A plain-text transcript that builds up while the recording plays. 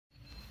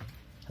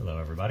Hello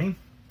everybody.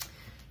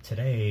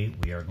 Today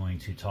we are going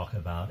to talk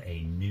about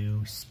a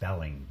new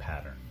spelling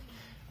pattern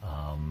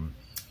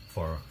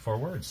for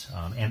words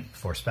and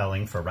for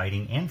spelling, for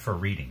writing, and for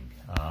reading.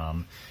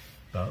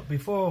 But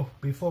before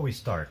we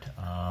start,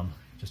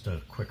 just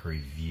a quick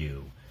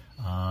review.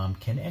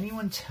 Can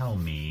anyone tell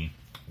me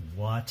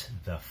what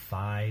the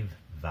 5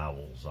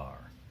 vowels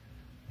are?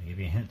 I'll give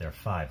you a hint, there are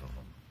 5 of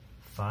them.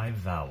 5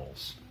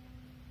 vowels.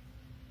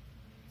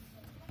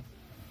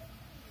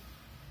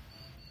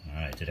 All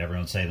right, did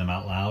everyone say them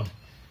out loud?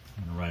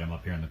 I'm going to write them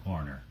up here in the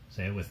corner.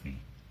 Say it with me.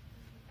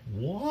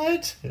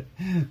 What? That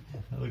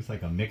looks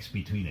like a mix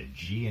between a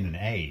G and an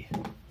A.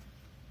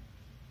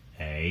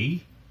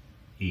 A,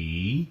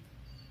 E,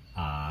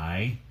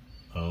 I,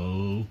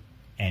 O,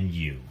 and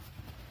U.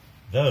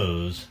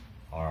 Those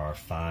are our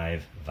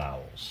 5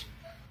 vowels.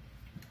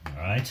 All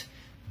right,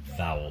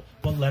 vowel.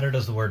 What letter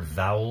does the word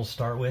vowel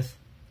start with?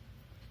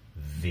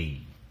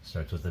 V.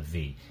 Starts with a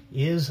V.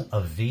 Is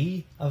a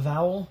V a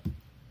vowel?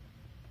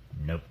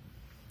 Nope.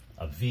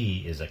 A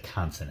V is a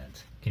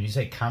consonant. Can you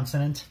say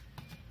consonant?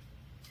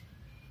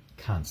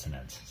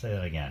 Consonant. Say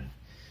that again.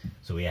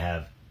 So we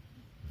have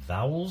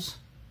vowels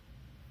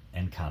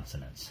and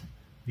consonants.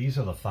 These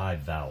are the 5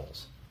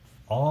 vowels.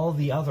 All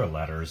the other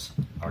letters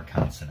are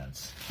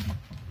consonants.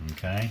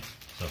 Okay?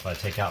 So if I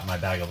take out my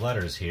bag of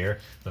letters here,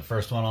 the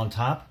first one on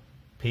top,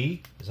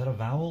 P, is that a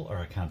vowel or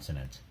a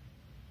consonant?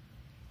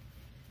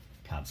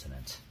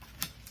 Consonant.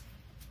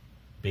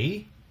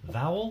 B,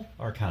 vowel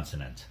or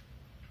consonant?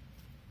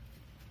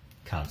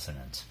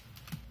 Consonant.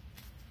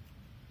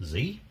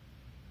 Z,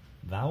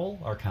 vowel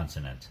or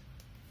consonant?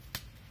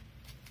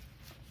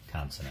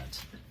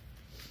 Consonant.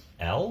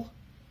 L,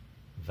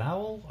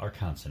 vowel or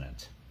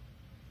consonant?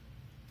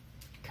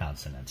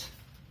 Consonant.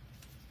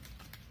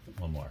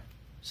 One more.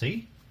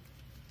 C,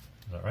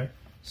 is that right?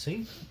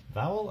 C,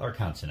 vowel or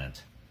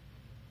consonant?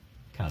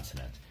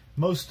 Consonant.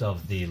 Most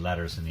of the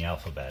letters in the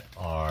alphabet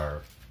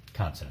are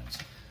consonants.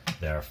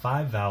 There are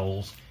 5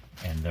 vowels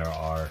and there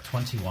are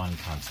 21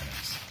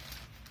 consonants.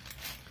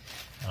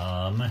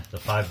 The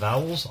 5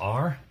 vowels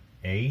are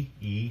A,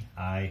 E,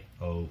 I,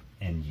 O,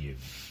 and U.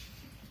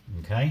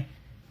 Okay?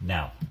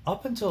 Now,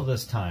 up until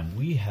this time,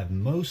 we have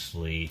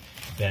mostly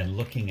been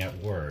looking at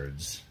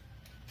words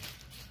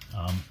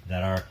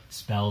that are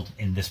spelled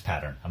in this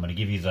pattern. I'm going to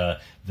give you the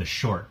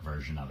short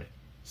version of it.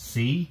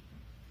 CVC.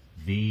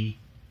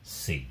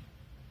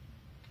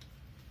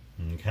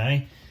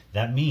 Okay?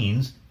 That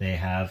means they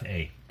have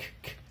a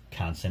k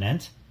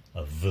consonant,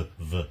 a v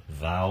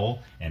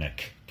vowel, and a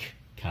k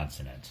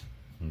consonant.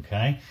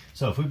 Okay?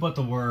 So if we put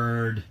the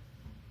word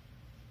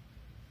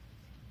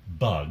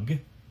bug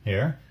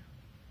here,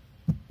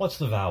 what's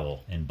the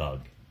vowel in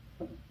bug?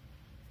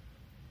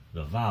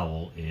 The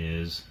vowel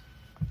is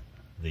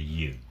the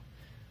U.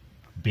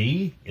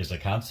 B is a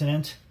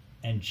consonant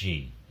and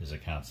G is a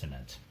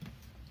consonant.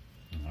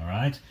 All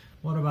right?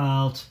 What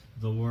about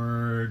the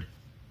word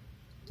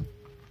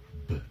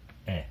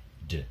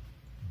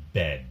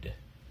bed?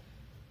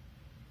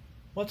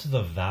 What's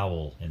the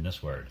vowel in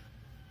this word?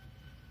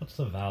 What's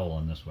the vowel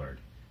in this word?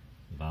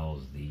 The vowel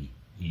is the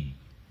E.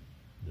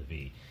 The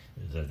V.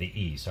 The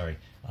E, sorry.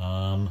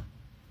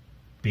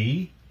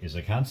 B is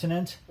a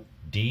consonant.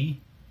 D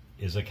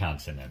is a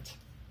consonant.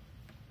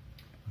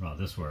 What about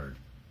this word?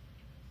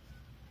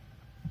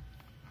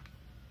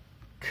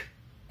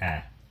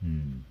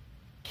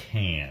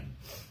 Can.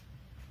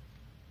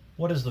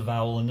 What is the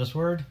vowel in this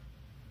word?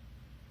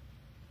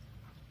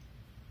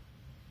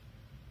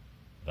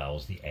 The vowel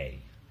is the A.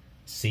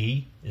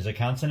 C is a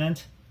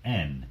consonant.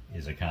 N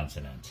is a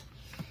consonant.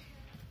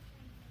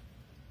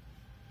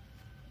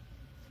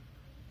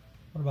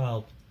 What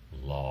about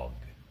log?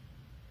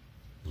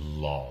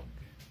 Log.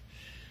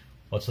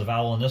 What's the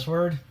vowel in this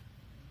word?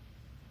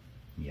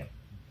 Yep.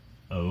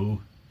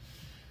 O.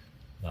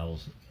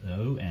 Vowels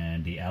O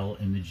and the L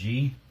and the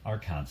G are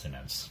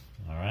consonants.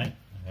 All right.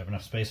 I have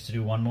enough space to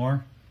do one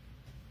more.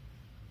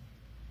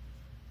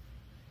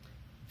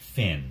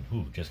 Fin.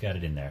 Ooh, just got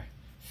it in there.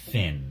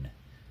 Fin.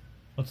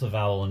 What's the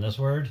vowel in this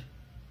word?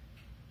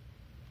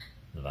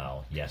 The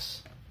vowel,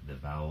 yes. The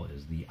vowel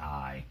is the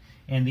I.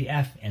 And the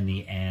F and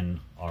the N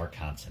are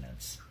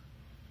consonants.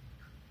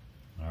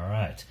 All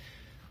right.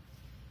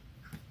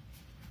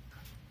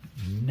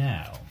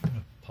 Now, I'm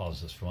going to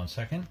pause this for 1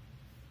 second.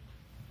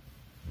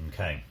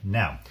 Okay,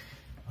 now,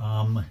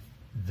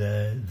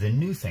 the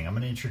new thing, I'm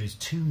going to introduce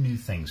 2 new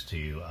things to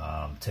you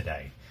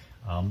today.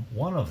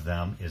 One of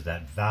them is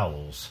that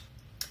vowels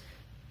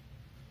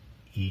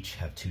each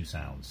have 2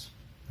 sounds.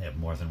 They have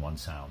more than 1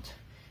 sound.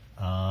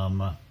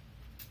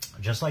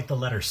 Just like the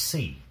letter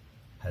C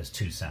has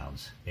 2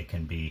 sounds. It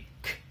can be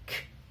k,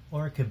 k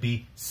or it could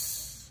be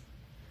s.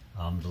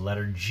 The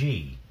letter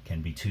G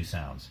can be 2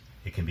 sounds.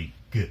 It can be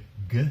g,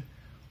 g,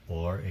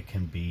 or it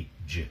can be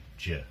j,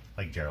 j,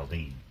 like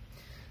Geraldine.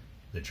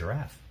 The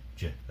giraffe,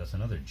 j, that's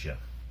another j.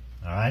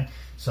 All right?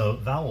 So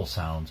vowels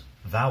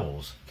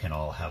can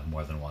all have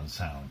more than 1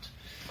 sound.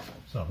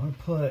 So I'm going to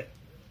put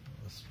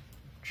this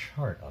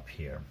chart up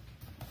here.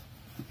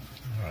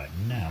 All right,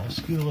 now let's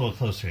scoot a little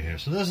closer here.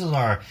 So this is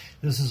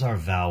our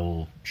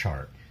vowel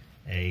chart.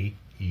 A,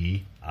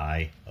 E,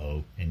 I,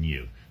 O, and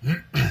U.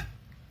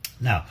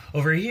 Now,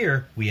 over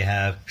here we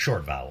have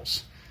short vowel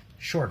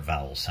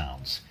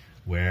sounds,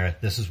 where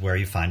this is where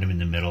you find them in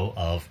the middle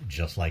of,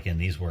 just like in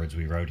these words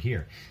we wrote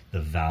here.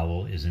 The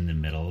vowel is in the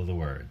middle of the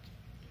word.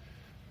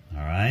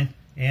 All right?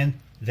 And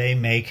they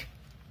make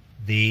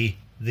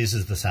this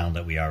is the sound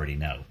that we already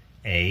know.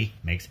 A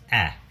makes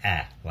ah,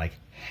 like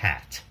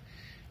hat.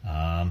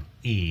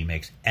 E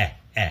makes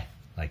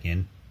like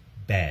in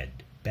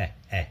bed,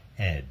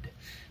 ed.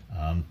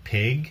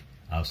 Pig,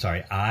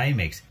 I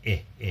makes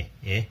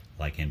I,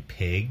 like in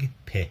pig,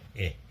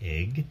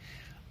 pig.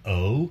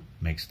 O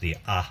makes the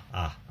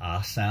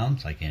ah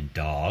sound, like in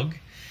dog,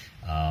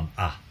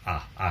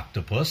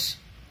 octopus.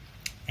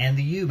 And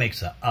the U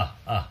makes a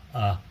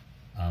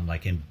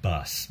like in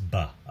bus,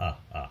 All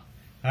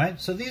right,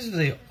 so these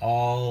are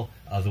all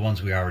of the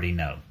ones we already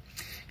know.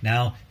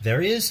 Now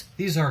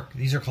these are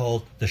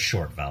called the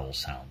short vowel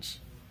sounds.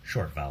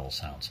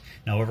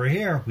 Now over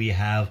here we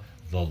have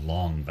the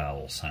long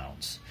vowel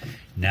sounds.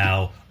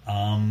 Now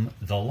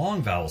the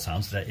long vowel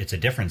sounds, it's a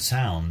different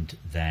sound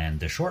than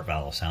the short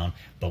vowel sound,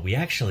 but we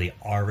actually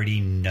already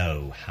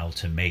know how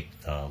to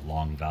make the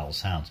long vowel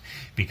sounds,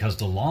 because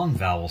the long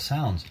vowel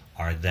sounds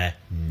are the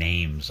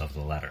names of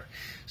the letter.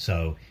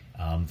 So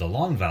the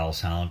long vowel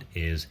sound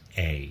is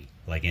A,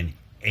 like in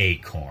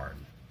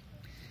acorn.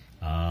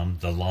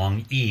 The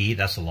long E,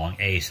 that's the long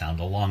A sound.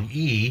 The long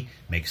E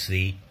makes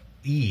the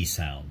E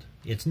sound,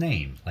 its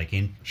name, like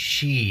in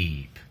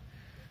sheep.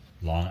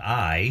 Long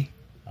I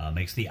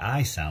makes the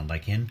I sound,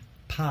 like in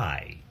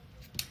pie.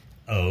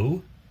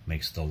 O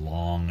makes the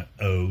long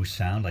O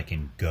sound, like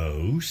in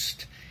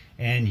ghost.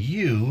 And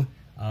U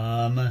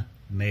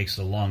makes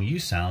the long U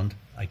sound,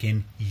 like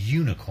in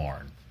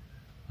unicorn.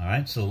 All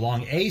right, so the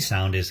long A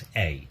sound is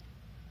A.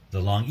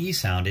 The long E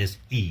sound is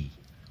E.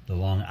 The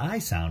long I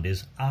sound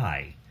is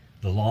I.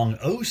 The long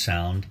O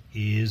sound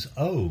is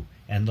O.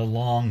 And the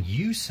long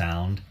U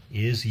sound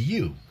is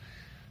U.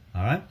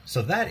 All right,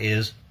 so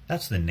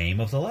that's the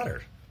name of the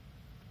letter.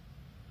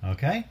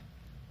 Okay?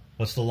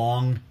 What's the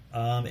long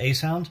A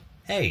sound?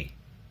 A.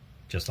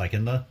 Just like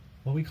in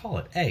what we call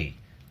it, A.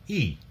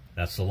 E,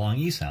 that's the long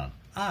E sound.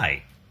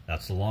 I,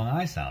 that's the long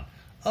I sound.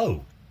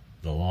 O,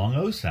 the long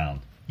O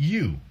sound.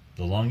 U,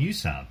 the long U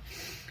sound.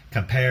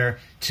 Compare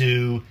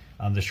to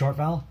the short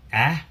vowel,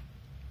 A,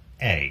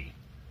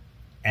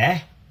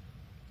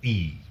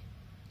 E,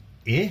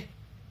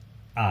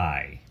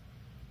 I,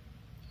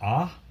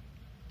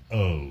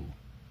 O,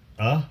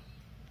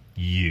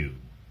 U.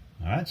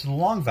 All right, so the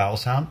long vowel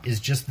sound is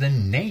just the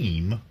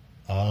name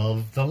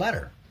of the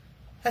letter.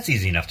 That's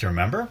easy enough to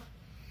remember.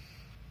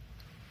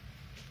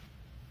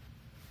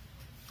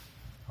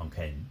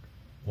 Okay,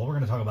 what we're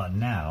going to talk about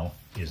now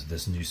is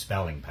this new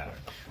spelling pattern.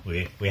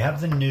 We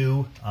have the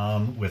new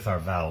with our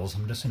vowels.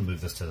 I'm just going to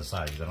move this to the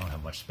side because I don't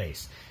have much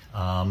space.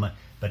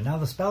 But now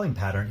the spelling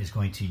pattern is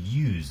going to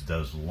use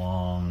those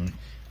long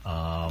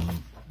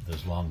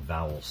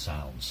vowel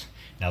sounds.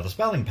 Now the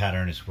spelling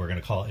pattern is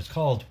it's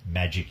called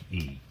Magic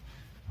E.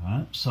 All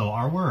right? So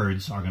our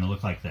words are going to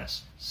look like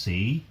this: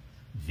 C,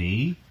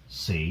 V,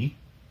 C,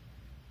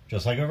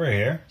 just like over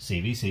here,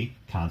 CVC,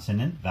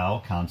 consonant, vowel,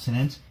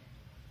 consonant.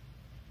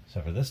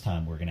 So for this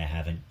time, we're going to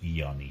have an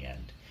E on the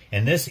end.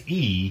 And this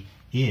E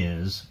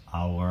is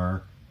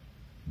our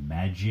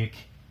Magic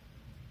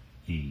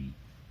E.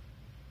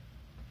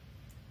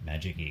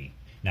 Magic E.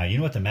 Now, you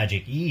know what the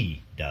Magic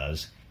E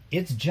does?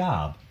 Its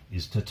job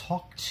is to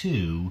talk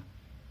to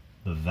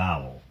the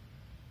vowel.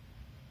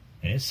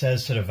 And it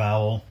says to the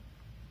vowel,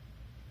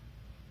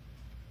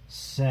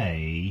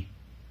 say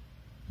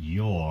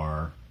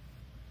your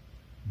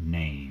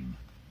name.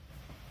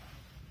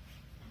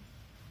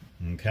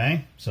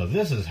 Okay, so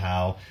this is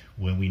how,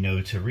 when we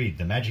know to read,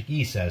 the Magic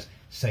E says,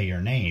 say your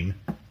name,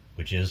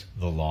 which is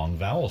the long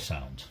vowel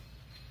sound.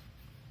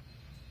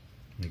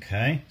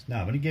 Okay, now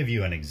I'm going to give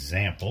you an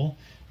example.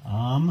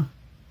 Our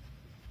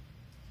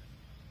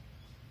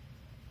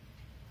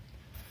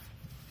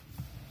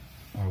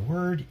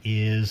word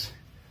is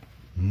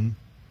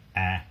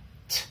mat.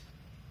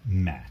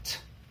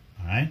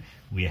 All right,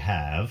 we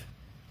have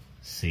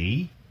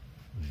C,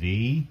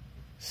 V,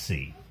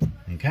 C.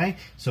 Okay,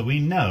 so we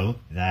know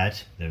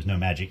that there's no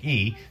Magic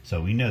E,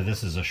 so we know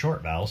this is a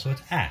short vowel, so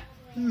it's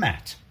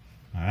mat.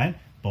 All right,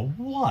 but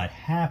what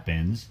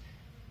happens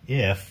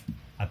if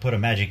I put a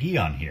Magic E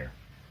on here?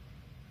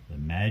 The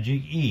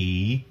Magic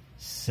E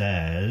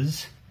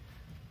says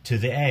to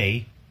the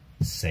A,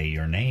 say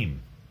your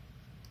name.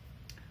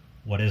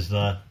 What is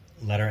the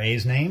letter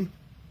A's name?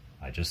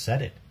 I just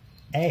said it,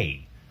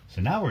 A.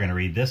 So now we're going to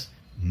read this,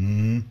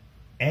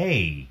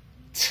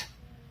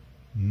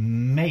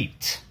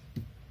 mate.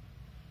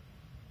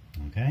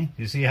 Okay,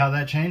 you see how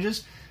that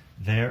changes?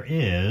 There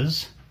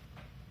is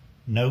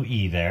no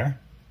E there.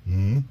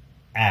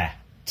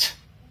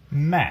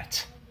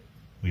 Mat.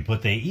 We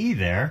put the E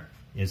there,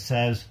 it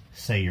says,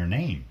 say your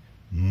name.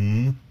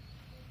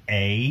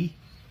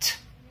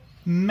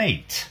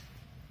 Mate.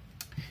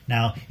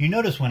 Now, you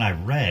notice when I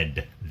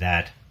read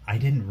that I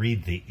didn't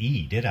read the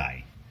E, did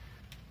I?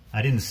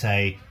 I didn't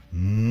say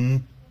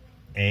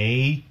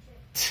a,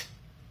 t,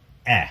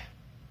 eh,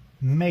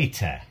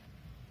 mate.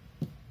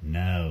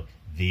 No,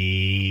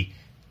 the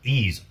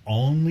E's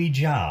only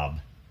job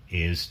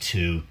is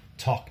to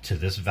talk to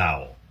this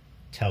vowel,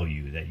 tell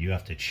you that you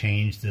have to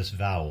change this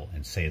vowel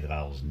and say the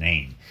vowel's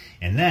name.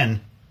 And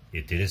then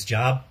it did its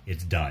job,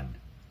 it's done.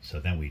 So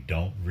then we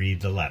don't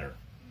read the letter.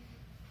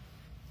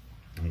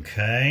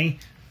 Okay,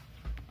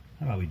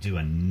 how about we do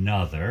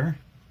another?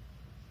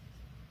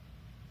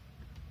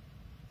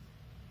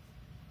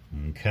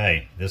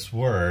 Okay, this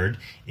word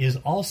is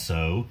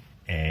also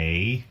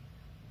a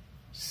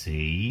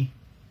CVC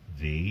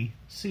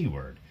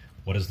word.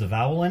 What is the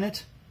vowel in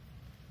it?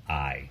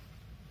 I.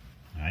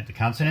 All right, the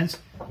consonants,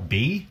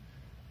 B,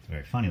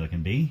 very funny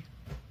looking B.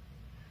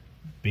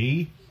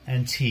 B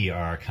and T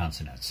are our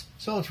consonants.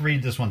 So let's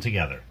read this one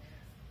together.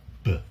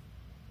 B,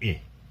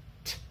 I,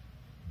 T,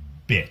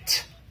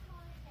 bit.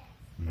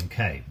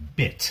 Okay,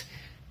 bit.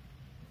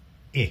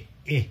 I,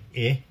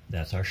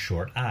 that's our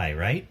short I,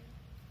 right?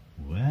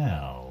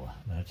 Well,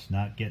 let's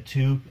not get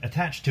too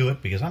attached to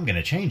it because I'm going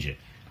to change it.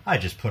 I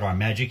just put our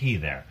magic E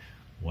there.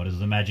 What does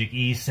the magic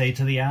E say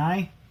to the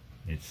I?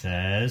 It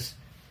says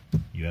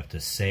you have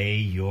to say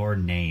your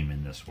name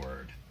in this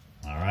word.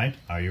 All right,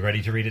 are you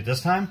ready to read it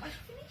this time?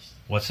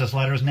 What's this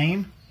letter's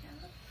name?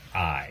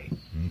 I.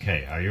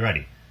 Okay, are you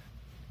ready?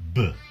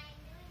 B,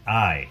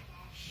 I,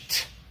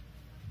 T,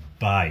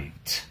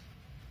 bite.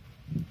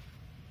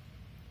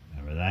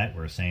 Remember that?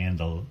 We're saying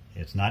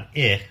it's not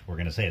I, we're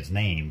going to say its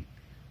name.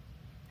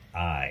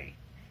 I,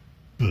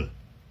 B,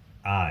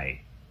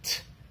 I,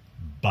 T,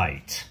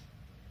 bite.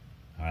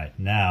 All right,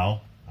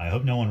 now, I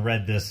hope no one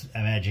read this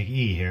magic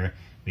E here,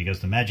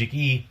 because the magic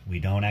E, we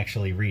don't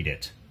actually read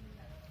it.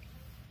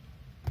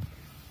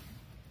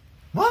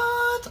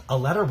 What? A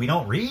letter we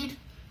don't read?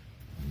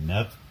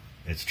 Nope,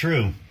 it's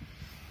true.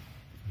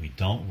 We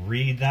don't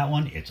read that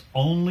one. Its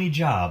only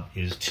job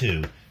is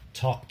to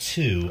talk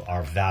to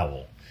our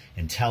vowel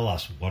and tell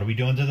us, what are we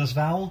doing to this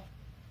vowel?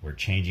 We're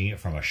changing it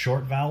from a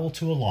short vowel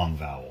to a long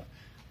vowel.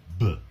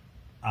 B,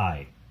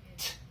 I,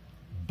 T,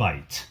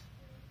 bite.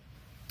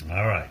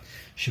 All right.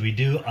 Should we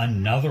do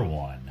another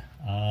one?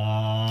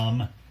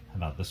 How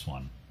about this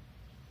one?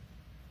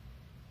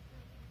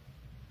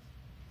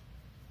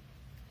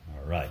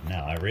 All right.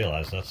 Now I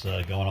realize that's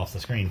going off the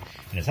screen,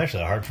 and it's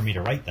actually hard for me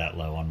to write that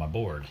low on my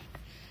board,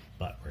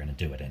 but we're going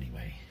to do it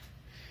anyway.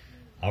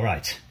 All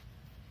right.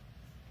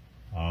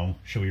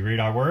 Should we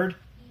read our word?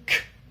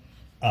 K,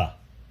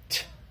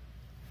 t,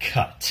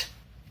 cut.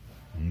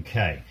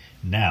 Okay.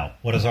 Now,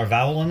 what is our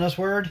vowel in this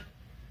word?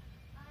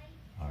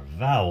 Our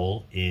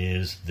vowel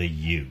is the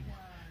U.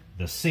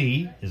 The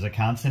C is a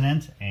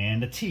consonant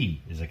and a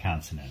T is a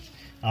consonant.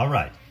 All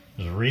right.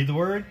 Let's read the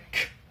word.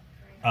 K,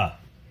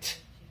 t,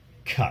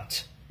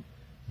 cut.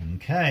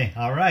 Okay.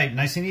 All right.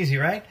 Nice and easy,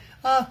 right?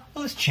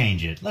 Let's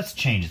change it. Let's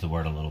change the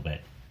word a little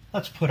bit.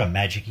 Let's put a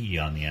magic E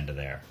on the end of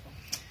there.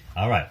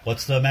 All right.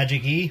 What's the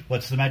magic E?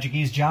 What's the magic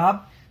E's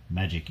job?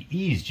 Magic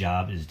E's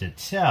job is to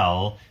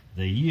tell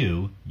the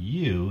U,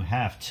 you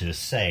have to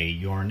say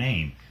your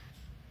name.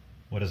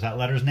 What is that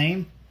letter's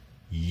name?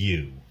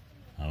 U.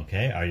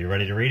 Okay, are you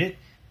ready to read it?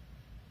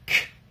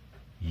 K,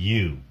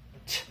 U,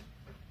 T,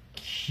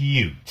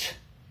 cute.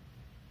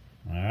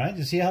 All right,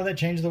 you see how that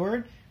changed the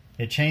word?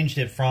 It changed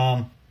it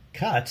from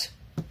cut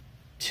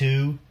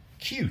to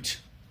cute.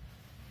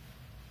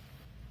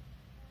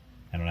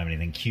 I don't have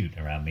anything cute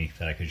around me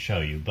that I could show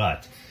you,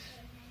 but...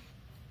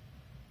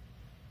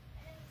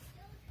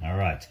 All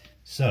right,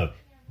 so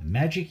the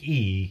magic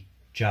E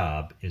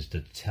job is to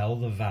tell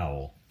the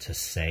vowel to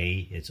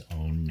say its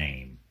own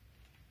name.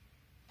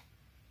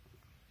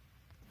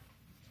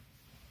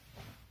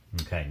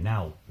 Okay,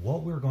 now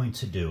what we're going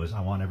to do is I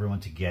want everyone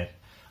to get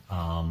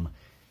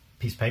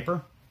piece of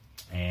paper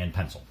and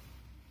pencil.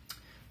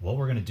 What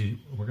we're going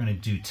to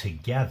do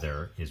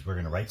together is we're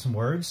going to write some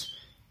words,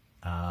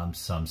 some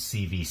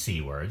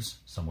CVC words,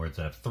 some words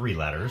that have 3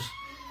 letters,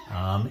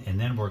 and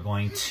then we're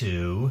going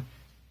to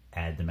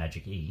add the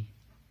magic E,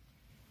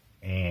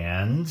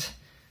 and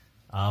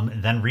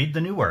then read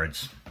the new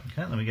words.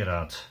 Okay, let me get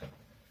out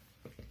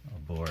a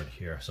board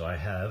here. So I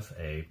have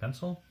a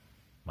pencil,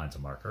 mine's a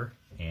marker,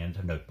 and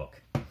a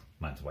notebook.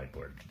 Mine's a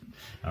whiteboard.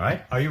 All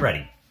right, are you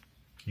ready?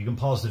 You can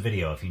pause the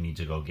video if you need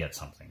to go get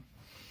something.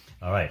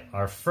 All right,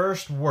 our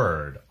first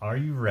word, are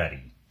you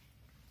ready?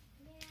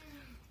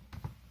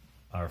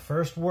 Our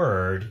first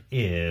word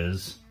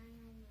is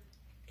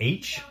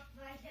H-O-P.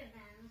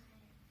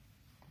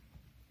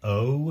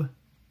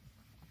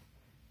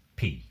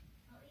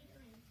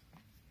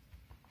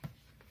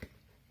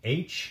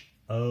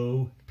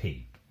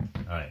 H-O-P.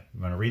 All right,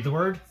 you want to read the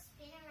word?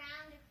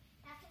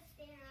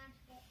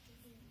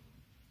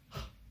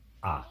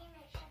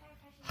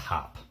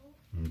 Hop.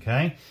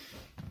 Okay,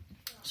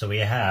 so we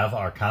have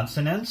our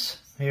consonants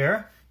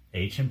here,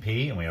 H and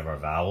P, and we have our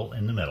vowel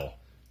in the middle.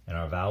 And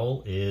our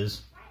vowel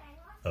is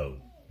O.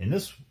 In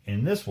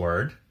this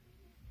word,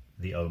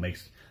 the O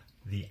makes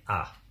the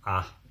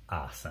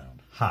ah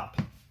sound.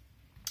 Hop.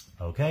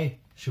 Okay,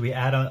 should we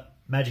add a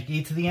magic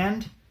E to the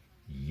end?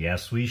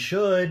 Yes, we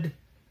should.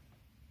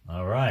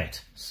 All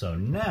right, so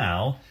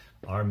now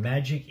our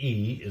magic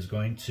E is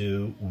going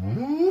to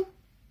whoop,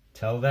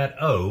 tell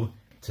that O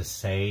to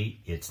say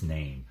its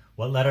name.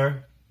 What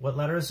letter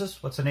is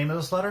this? What's the name of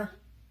this letter?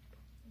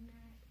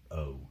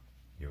 O.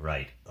 You're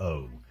right,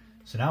 O.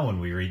 So now when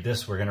we read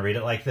this, we're going to read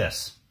it like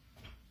this.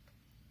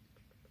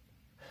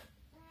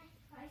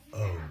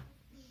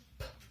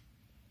 Hope.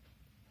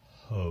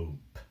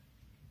 Hope.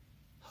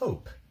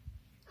 Hope.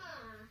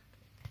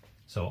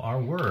 So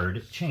our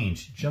word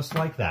changed just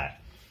like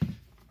that.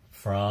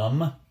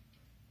 From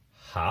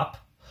hop,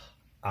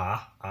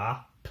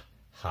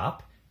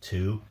 hop,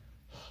 to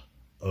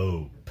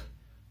hope.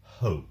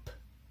 Hope.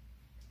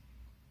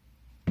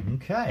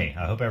 Okay,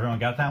 I hope everyone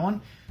got that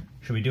one.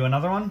 Should we do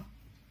another one?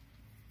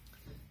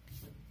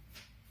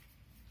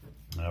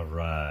 All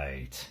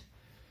right.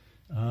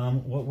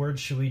 What word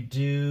should we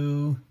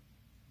do?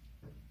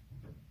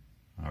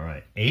 All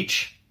right.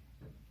 H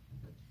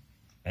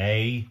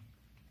A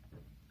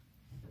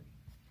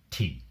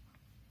T.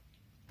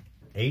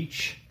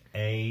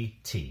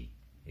 H-A-T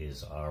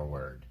is our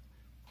word.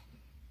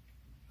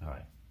 All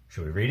right.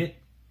 Should we read it?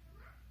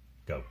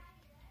 Go.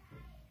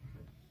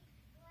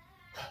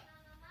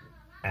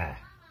 At.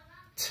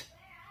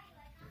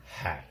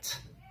 Hat.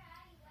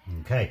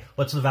 Okay.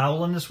 What's the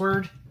vowel in this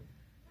word?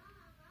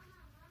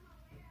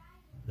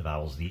 The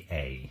vowel's the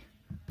A.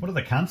 What are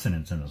the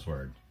consonants in this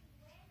word?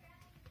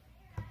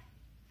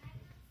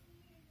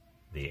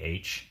 The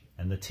H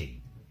and the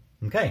T.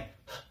 Okay.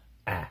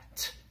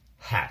 At.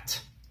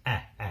 Hat.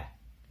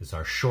 Is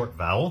our short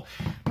vowel.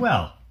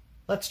 Well,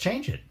 let's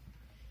change it.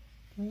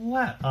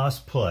 Let us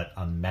put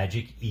a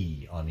magic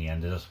E on the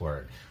end of this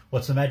word.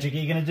 What's the magic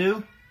E going to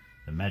do?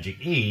 The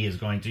magic E is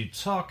going to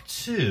talk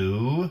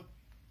to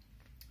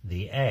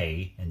the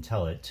A and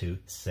tell it to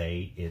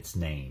say its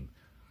name.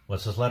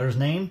 What's this letter's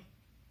name?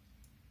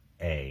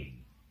 A.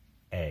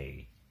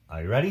 A.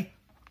 Are you ready?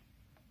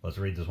 Let's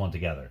read this one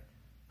together.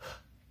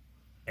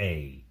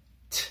 A.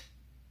 T.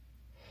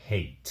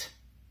 Hate.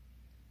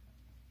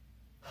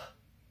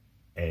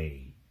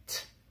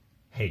 Hate.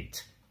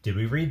 Hate. Did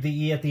we read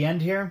the E at the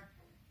end here?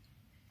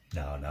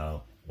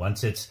 No.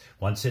 Once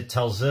it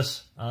tells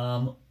this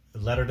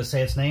letter to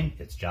say its name,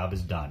 its job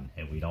is done,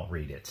 and we don't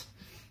read it.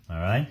 All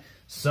right.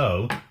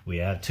 So we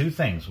have two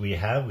things. We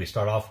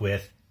start off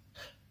with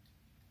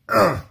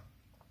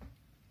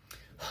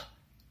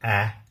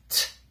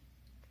at,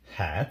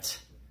 hat.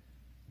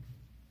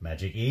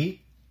 Magic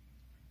E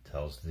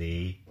tells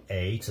the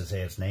A to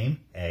say its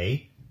name.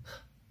 A,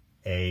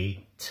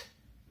 ate,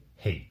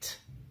 hate.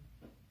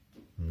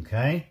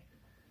 Okay?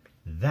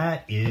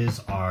 That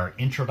is our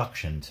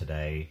introduction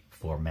today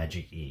for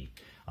Magic E.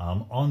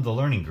 On the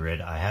learning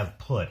grid, I have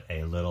put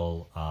a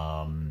little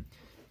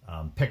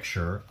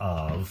picture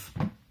of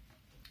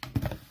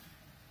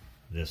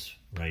this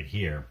right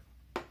here.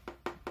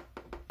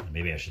 And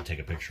maybe I should take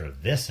a picture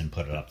of this and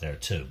put it up there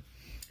too,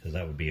 because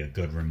that would be a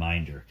good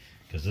reminder,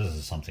 because this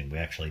is something we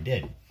actually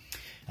did.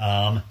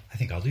 I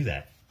think I'll do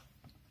that.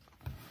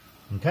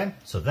 Okay,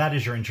 so that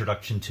is your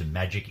introduction to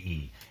Magic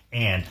E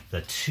and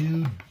the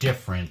two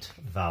different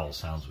vowel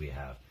sounds we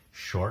have.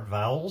 Short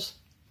vowels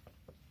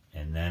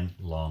and then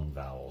long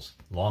vowels.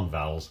 Long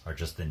vowels are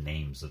just the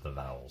names of the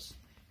vowels.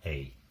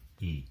 A,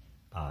 E,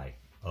 I,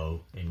 O,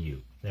 and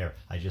U. There,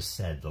 I just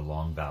said the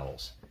long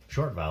vowels.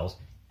 Short vowels,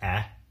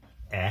 a,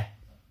 I,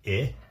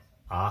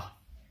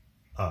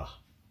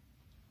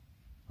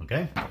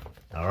 Okay?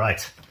 All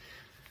right.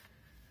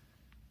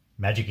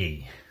 Magic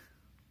E.